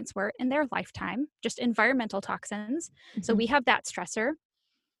grandparents were in their lifetime, just environmental toxins. So we have that stressor.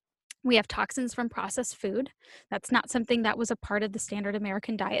 We have toxins from processed food. That's not something that was a part of the standard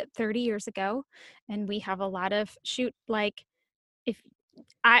American diet 30 years ago. And we have a lot of if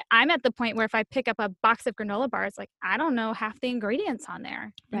I'm at the point where if I pick up a box of granola bars, like I don't know half the ingredients on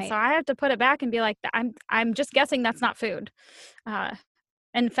there. Right. And so I have to put it back and be like, I'm just guessing that's not food.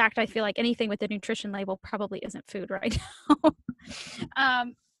 In fact, I feel like anything with the nutrition label probably isn't food right now.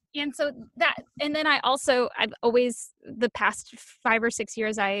 And so and then I've always, the past 5 or 6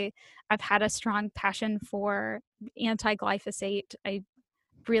 years, I've had a strong passion for anti-glyphosate. I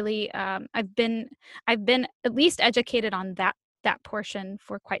really, I've been at least educated on that portion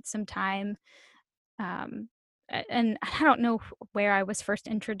for quite some time. And I don't know where I was first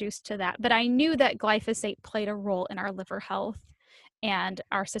introduced to that, but I knew that glyphosate played a role in our liver health and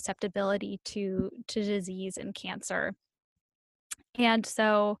our susceptibility to disease and cancer. And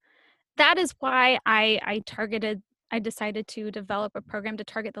so that is why I targeted I decided to develop a program to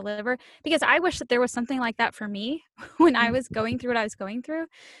target the liver, because I wish that there was something like that for me when I was going through what I was going through.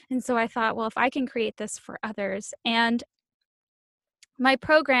 And so I thought, well, if I can create this for others. And my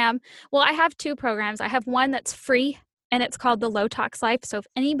program, well, I have two programs. I have one that's free, and it's called the Low Tox Life. So if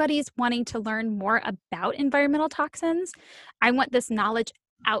anybody's wanting to learn more about environmental toxins, I want this knowledge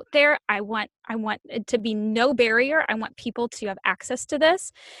out there. I want it to be no barrier. I want people to have access to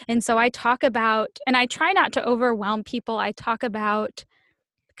this. And so I talk about, and I try not to overwhelm people. I talk about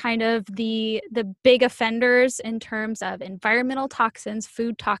kind of the big offenders in terms of environmental toxins,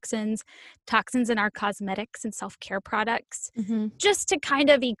 food toxins, toxins in our cosmetics and self-care products, just to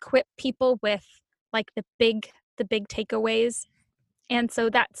kind of equip people with like the big takeaways. And so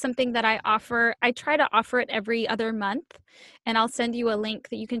that's something that I offer. I try to offer it every other month, and I'll send you a link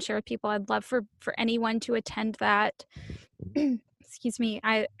that you can share with people. I'd love for anyone to attend that. Excuse me.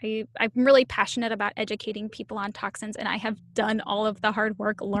 I'm really passionate about educating people on toxins, and I have done all of the hard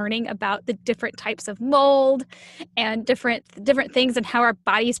work learning about the different types of mold and different things and how our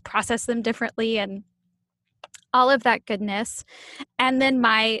bodies process them differently and all of that goodness. And then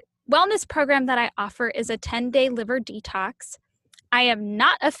my wellness program that I offer is a 10-day liver detox. I am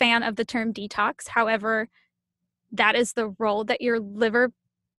not a fan of the term detox. However, that is the role that your liver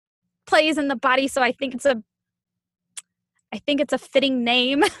plays in the body. So I think it's a fitting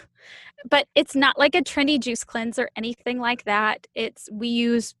name, but it's not like a trendy juice cleanse or anything like that. We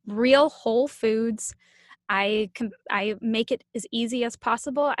use real whole foods. I make it as easy as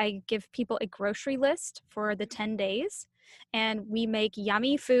possible. I give people a grocery list for the 10 days, and we make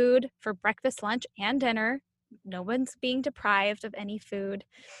yummy food for breakfast, lunch, and dinner. No one's being deprived of any food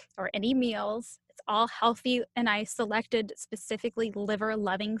or any meals. It's all healthy, and I selected specifically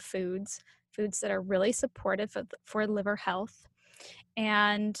liver-loving foods that are really supportive for liver health.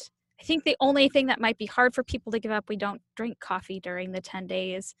 And I think the only thing that might be hard for people to give up, we don't drink coffee during the 10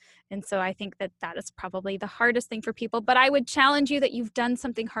 days. And so I think that is probably the hardest thing for people. But I would challenge you that you've done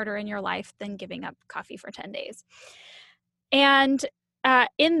something harder in your life than giving up coffee for 10 days. And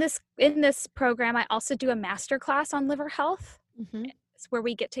in this program, I also do a master class on liver health. It's where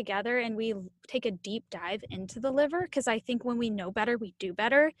we get together and we take a deep dive into the liver, because I think when we know better, we do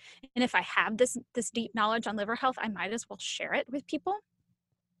better. And if I have this deep knowledge on liver health, I might as well share it with people.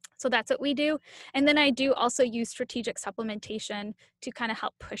 So that's what we do. And then I do also use strategic supplementation to kind of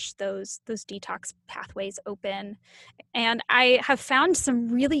help push those detox pathways open. And I have found some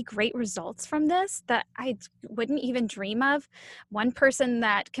really great results from this that I wouldn't even dream of. One person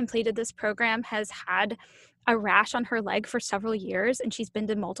that completed this program has had a rash on her leg for several years, and she's been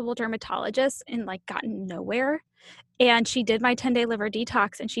to multiple dermatologists and like gotten nowhere. And she did my 10-day liver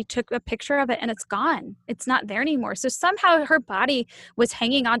detox, and she took a picture of it, and it's gone. It's not there anymore. So somehow her body was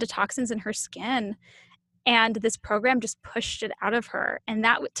hanging on to toxins in her skin, and this program just pushed it out of her. And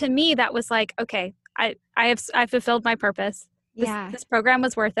that, to me, that was like, okay, I fulfilled my purpose. This program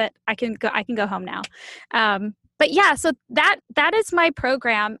was worth it. I can go home now. But yeah, so that is my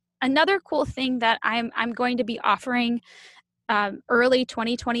program. Another cool thing that I'm going to be offering early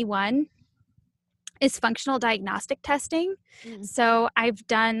 2021 is functional diagnostic testing. So I've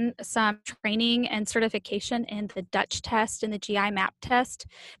done some training and certification in the Dutch test and the GI map test,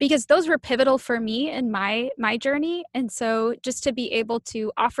 because those were pivotal for me in my journey. And so just to be able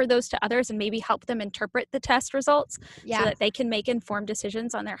to offer those to others and maybe help them interpret the test results so that they can make informed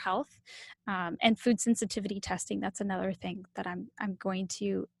decisions on their health. And food sensitivity testing, that's another thing that I'm going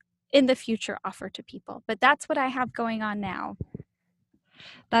to in the future offer to people. But that's what I have going on now.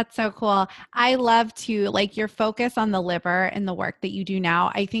 That's so cool. I love to like your focus on the liver and the work that you do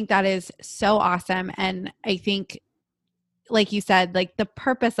now. I think that is so awesome. And I think, like you said, like the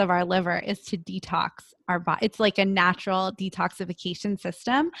purpose of our liver is to detox our body. It's like a natural detoxification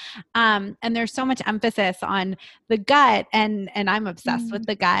system. And there's so much emphasis on the gut, and I'm obsessed with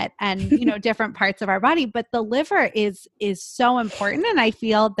the gut and, different parts of our body, but the liver is so important, and I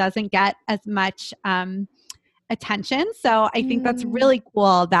feel doesn't get as much, attention. So I think that's really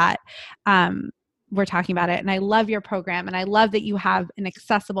cool that we're talking about it. And I love your program. And I love that you have an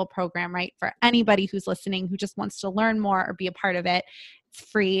accessible program, right? For anybody who's listening, who just wants to learn more or be a part of it. It's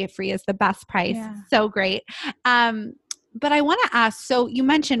free. Free is the best price. Yeah. So great. But I want to ask, so you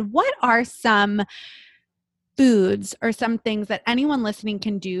mentioned, what are some foods or some things that anyone listening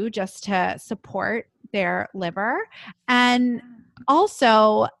can do just to support their liver? And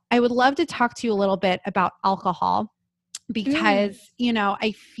also, I would love to talk to you a little bit about alcohol, because,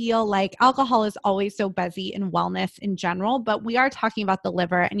 I feel like alcohol is always so buzzy in wellness in general, but we are talking about the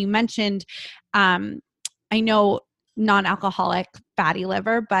liver. And you mentioned, I know non-alcoholic fatty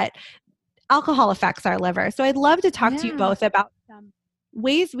liver, but alcohol affects our liver. So I'd love to talk to you Yeah. both about some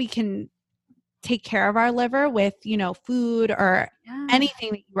ways we can take care of our liver with, food or Yeah.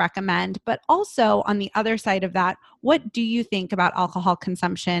 anything that you recommend. But also on the other side of that, what do you think about alcohol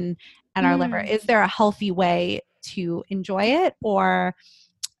consumption and our liver? Is there a healthy way to enjoy it, or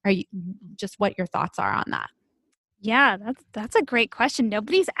are you just what your thoughts are on that? Yeah, that's a great question.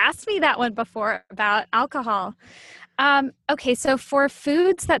 Nobody's asked me that one before about alcohol. Okay, so for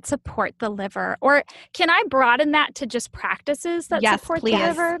foods that support the liver, or can I broaden that to just practices that Yes, support please. the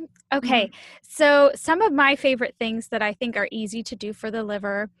liver? Okay, so some of my favorite things that I think are easy to do for the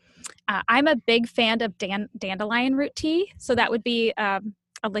liver, I'm a big fan of dandelion root tea. So that would be a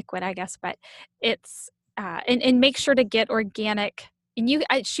liquid, I guess, but it's, and make sure to get organic. And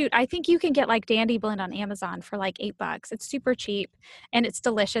I think you can get like Dandy Blend on Amazon for like $8. It's super cheap and it's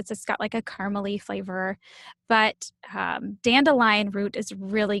delicious. It's got like a caramely flavor, but dandelion root is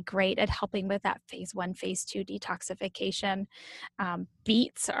really great at helping with that phase 1, phase 2 detoxification.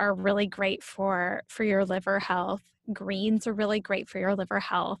 Beets are really great for your liver health. Greens are really great for your liver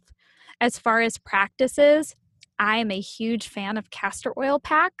health. As far as practices, I am a huge fan of castor oil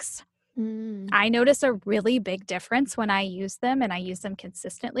packs. I notice a really big difference when I use them, and I use them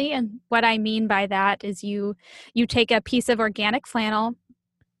consistently. And what I mean by that is you take a piece of organic flannel,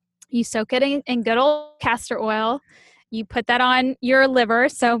 you soak it in good old castor oil, you put that on your liver.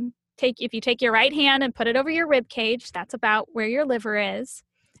 So if you take your right hand and put it over your rib cage, that's about where your liver is.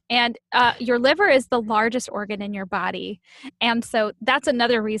 And your liver is the largest organ in your body. And so that's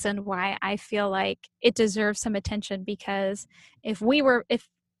another reason why I feel like it deserves some attention, because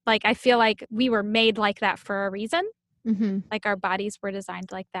I feel like we were made like that for a reason. Like our bodies were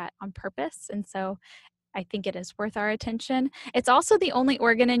designed like that on purpose. And so I think it is worth our attention. It's also the only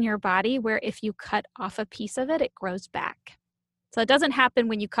organ in your body where if you cut off a piece of it, it grows back. So it doesn't happen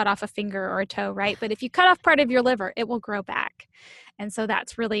when you cut off a finger or a toe, right? But if you cut off part of your liver, it will grow back. And so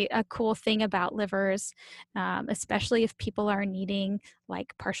that's really a cool thing about livers, especially if people are needing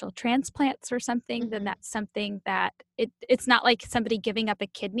like partial transplants or something, then that's something that it's not like somebody giving up a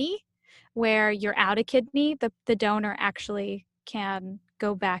kidney where you're out a kidney. The donor actually can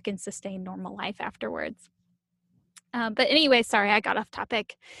go back and sustain normal life afterwards. But anyway, sorry, I got off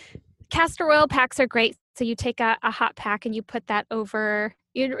topic. Castor oil packs are great. So you take a hot pack and you put that over,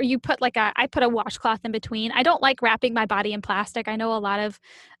 you put I put a washcloth in between. I don't like wrapping my body in plastic. I know a lot of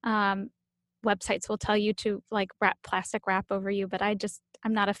websites will tell you to like wrap plastic wrap over you, but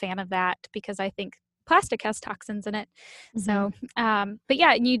I'm not a fan of that because I think plastic has toxins in it. So, but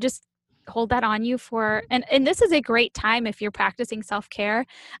yeah, you just hold that on you and this is a great time if you're practicing self-care.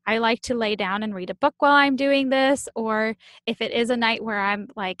 I like to lay down and read a book while I'm doing this, or if it is a night where I'm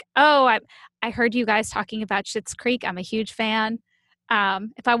like, I heard you guys talking about Schitt's Creek. I'm a huge fan.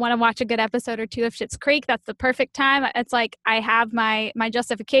 If I want to watch a good episode or two of Schitt's Creek, that's the perfect time. It's like I have my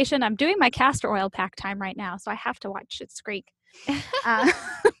justification. I'm doing my castor oil pack time right now, so I have to watch Schitt's Creek.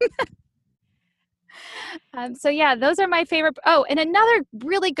 So yeah, those are my favorite. Oh, and another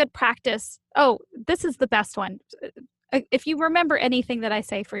really good practice. Oh, this is the best one. If you remember anything that I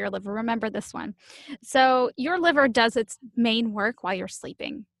say for your liver, remember this one. So your liver does its main work while you're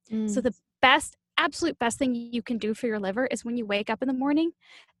sleeping. So the absolute best thing you can do for your liver is when you wake up in the morning,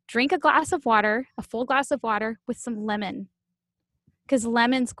 drink a full glass of water with some lemon, because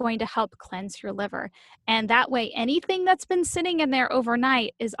lemon's going to help cleanse your liver. And that way, anything that's been sitting in there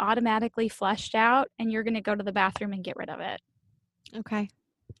overnight is automatically flushed out, and you're going to go to the bathroom and get rid of it. Okay,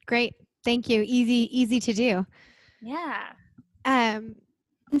 great. Thank you. Easy to do. Yeah.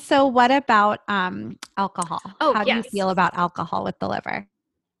 So what about alcohol? How do you yes. feel about alcohol with the liver?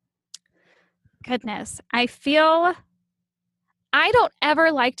 Goodness. I don't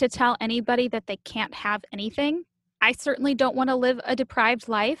ever like to tell anybody that they can't have anything. I certainly don't want to live a deprived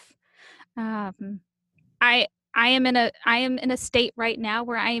life. I am in a state right now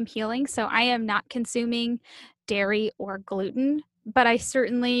where I am healing, so I am not consuming dairy or gluten, but I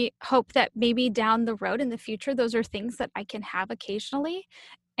certainly hope that maybe down the road in the future, those are things that I can have occasionally.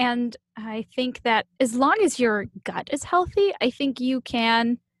 And I think that as long as your gut is healthy, I think you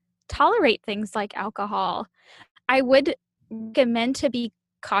can tolerate things like alcohol. I would recommend to be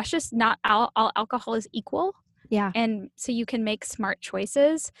cautious. Not all alcohol is equal. Yeah. And so you can make smart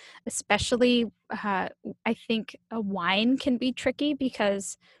choices, especially I think a wine can be tricky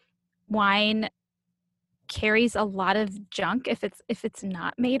because wine carries a lot of junk if it's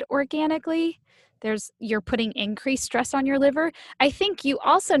not made organically. You're putting increased stress on your liver. I think you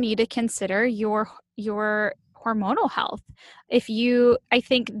also need to consider your hormonal health. I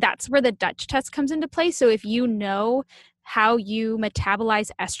think that's where the Dutch test comes into play. So if you know how you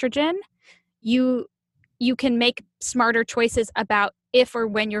metabolize estrogen, you can make smarter choices about if or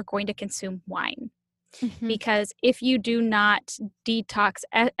when you're going to consume wine. Mhm. Because if you do not detox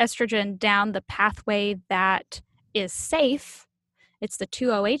estrogen down the pathway that is safe, it's the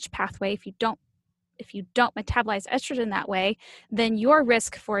 2OH pathway. If you don't metabolize estrogen that way, then your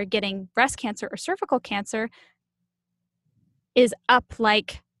risk for getting breast cancer or cervical cancer is up,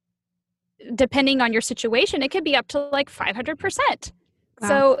 like, depending on your situation, it could be up to like 500%. Wow.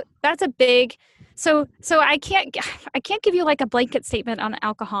 So that's a big, so I can't give you like a blanket statement on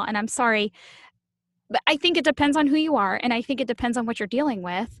alcohol, and I'm sorry, but I think it depends on who you are, and I think it depends on what you're dealing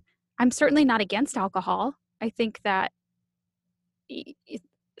with. I'm certainly not against alcohol. I think that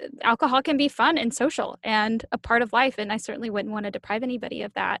alcohol can be fun and social and a part of life, and I certainly wouldn't want to deprive anybody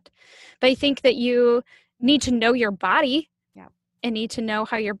of that. But I think that you need to know your body. Yeah. And need to know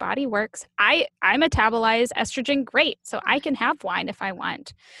how your body works. I metabolize estrogen great, so I can have wine if I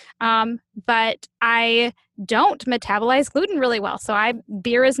want. But I don't metabolize gluten really well, so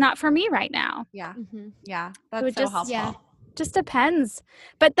beer is not for me right now. Yeah. Mhm. Yeah. So That's it helpful. Yeah. just depends.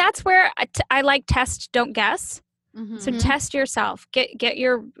 But that's where I like test, don't guess. Mhm. So Mhm. test yourself, get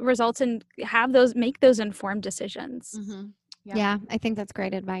your results, and make those informed decisions. Mhm. Yeah, I think that's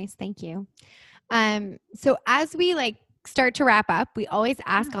great advice. Thank you. So as we start to wrap up, we always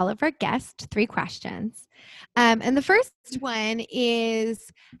ask all of our guests 3 questions. And the first one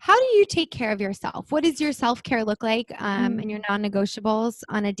is, how do you take care of yourself? What does your self-care look like and your non-negotiables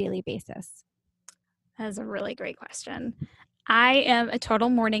on a daily basis? That is a really great question. I am a total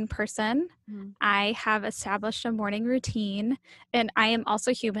morning person. Mhm. I have established a morning routine, and I am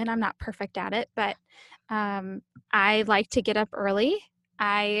also human. I'm not perfect at it, but I like to get up early.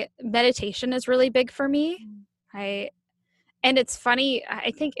 Meditation is really big for me. And it's funny,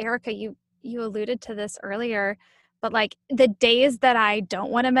 I think, Erica, you alluded to this earlier, but like the days that I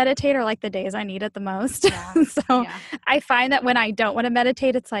don't want to meditate are like the days I need it the most. Yeah. So Yeah. I find that when I don't want to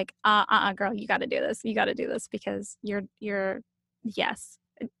meditate, it's like, girl, you got to do this. You got to do this because yes.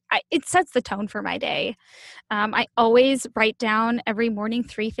 It sets the tone for my day. I always write down every morning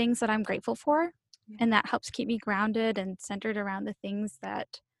 3 things that I'm grateful for. Yeah. And that helps keep me grounded and centered around the things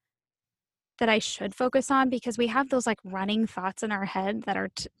that I should focus on, because we have those like running thoughts in our head that are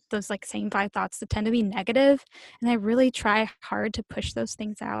those like same 5 thoughts that tend to be negative. And I really try hard to push those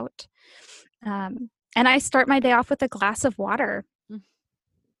things out. And I start my day off with a glass of water.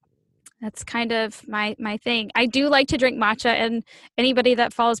 That's kind of my thing. I do like to drink matcha, and anybody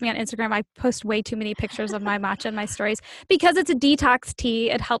that follows me on Instagram, I post way too many pictures of my matcha in my stories because it's a detox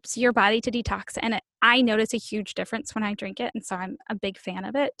tea. It helps your body to detox, and I notice a huge difference when I drink it, and so I'm a big fan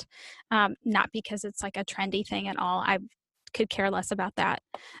of it. Not because it's like a trendy thing at all. I could care less about that.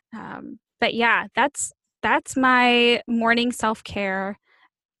 But yeah, that's my morning self-care.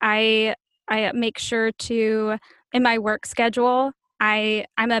 I make sure to, in my work schedule,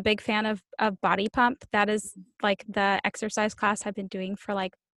 I'm a big fan of Body Pump. That is like the exercise class I've been doing for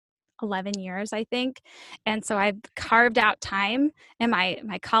like 11 years, I think. And so I've carved out time, and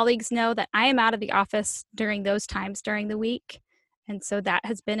my colleagues know that I am out of the office during those times during the week. And so that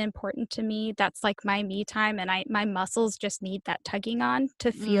has been important to me. That's like my me time, and my muscles just need that tugging on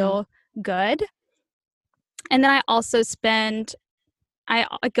to feel good. And then I also I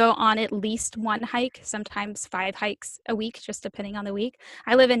go on at least 1 hike, sometimes 5 hikes a week, just depending on the week.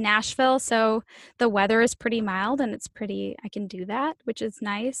 I live in Nashville, so the weather is pretty mild, and I can do that, which is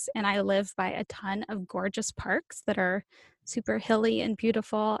nice. And I live by a ton of gorgeous parks that are super hilly and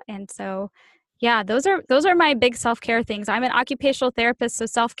beautiful. And so, yeah, those are my big self-care things. I'm an occupational therapist, so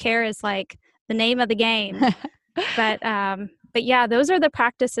self-care is like the name of the game. But yeah, those are the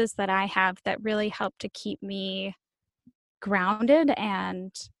practices that I have that really help to keep me grounded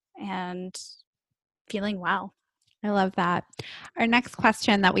and feeling well. I love that. Our next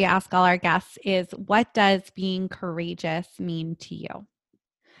question that we ask all our guests is, what does being courageous mean to you?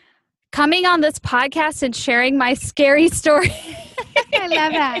 Coming on this podcast and sharing my scary story. I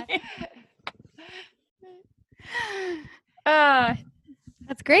love that.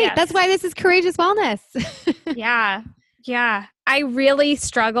 That's great. Yes. That's why this is Courageous Wellness. Yeah. I really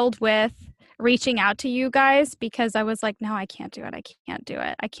struggled with reaching out to you guys because I was like, no, I can't do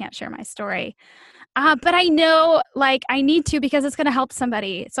it. I can't share my story. But I know like I need to, because it's going to help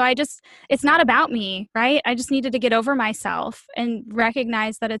somebody. So it's not about me, right? I just needed to get over myself and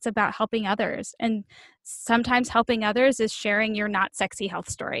recognize that it's about helping others. And sometimes helping others is sharing your not sexy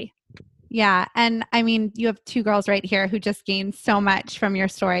health story. Yeah. And I mean, you have 2 girls right here who just gained so much from your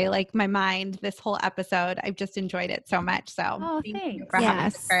story. Like my mind, this whole episode, I've just enjoyed it so much. So thank you for having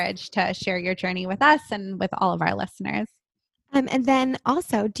the courage to share your journey with us and with all of our listeners. And then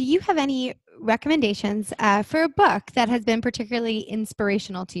also, do you have any recommendations for a book that has been particularly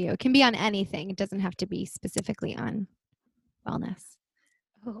inspirational to you? It can be on anything. It doesn't have to be specifically on wellness.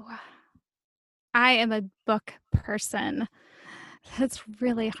 Oh, I am a book person. It's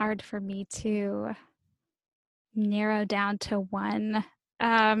really hard for me to narrow down to one.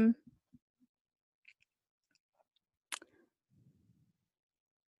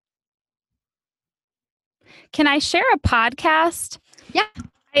 Can I share a podcast? Yeah.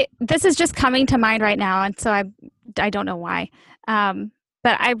 This is just coming to mind right now, and so I don't know why.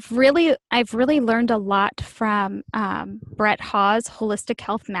 But I've really learned a lot from Brett Hawes' Holistic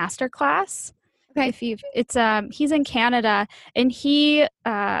Health Masterclass. Okay. He's in Canada, and he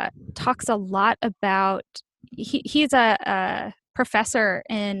talks a lot about. He's a professor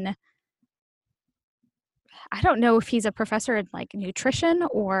in. I don't know if he's a professor in like nutrition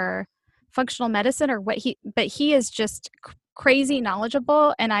or functional medicine or what but he is just crazy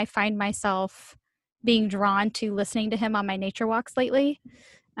knowledgeable, and I find myself being drawn to listening to him on my nature walks lately.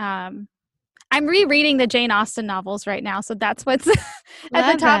 I'm rereading the Jane Austen novels right now, so that's what's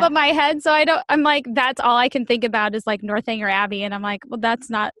at the top of my head. So I'm like, that's all I can think about is like Northanger Abbey, and I'm like, well, that's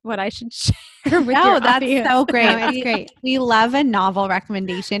not what I should share with your audience. So great. No, it's great. We love a novel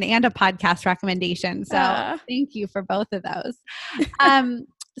recommendation and a podcast recommendation. So thank you for both of those.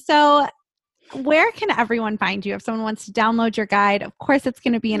 So where can everyone find you if someone wants to download your guide? Of course, it's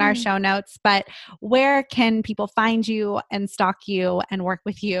going to be in our show notes, but where can people find you and stalk you and work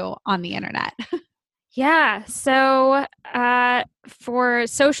with you on the internet? Yeah. So for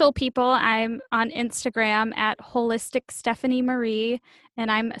social people, I'm on Instagram at Holistic Stephanie Marie, and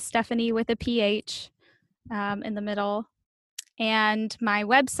I'm Stephanie with a PH in the middle. And my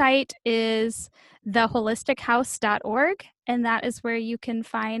website is theholistichouse.org, and that is where you can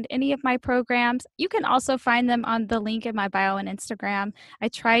find any of my programs. You can also find them on the link in my bio on Instagram. I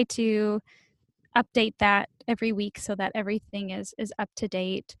try to update that every week so that everything is up to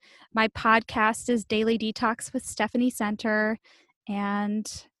date. My podcast is Daily Detox with Stephanie Center. And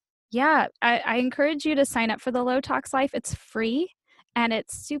yeah, I encourage you to sign up for the Low Tox Life. It's free and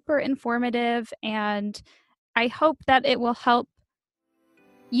it's super informative, and I hope that it will help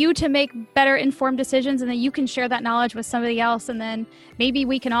you to make better informed decisions, and then you can share that knowledge with somebody else, and then maybe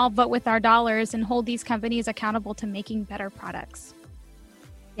we can all vote with our dollars and hold these companies accountable to making better products.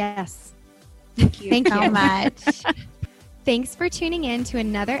 Yes. Thank you so much. Thanks for tuning in to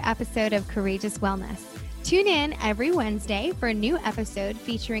another episode of Courageous Wellness. Tune in every Wednesday for a new episode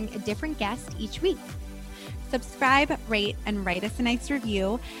featuring a different guest each week. Subscribe, rate, and write us a nice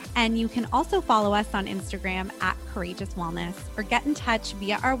review. And you can also follow us on Instagram at Courageous Wellness, or get in touch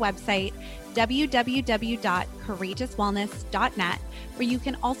via our website, www.courageouswellness.net, where you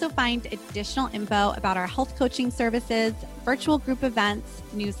can also find additional info about our health coaching services, virtual group events,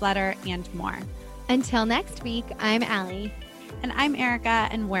 newsletter, and more. Until next week, I'm Allie. And I'm Erica,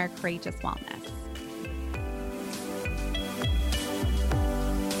 and we're Courageous Wellness.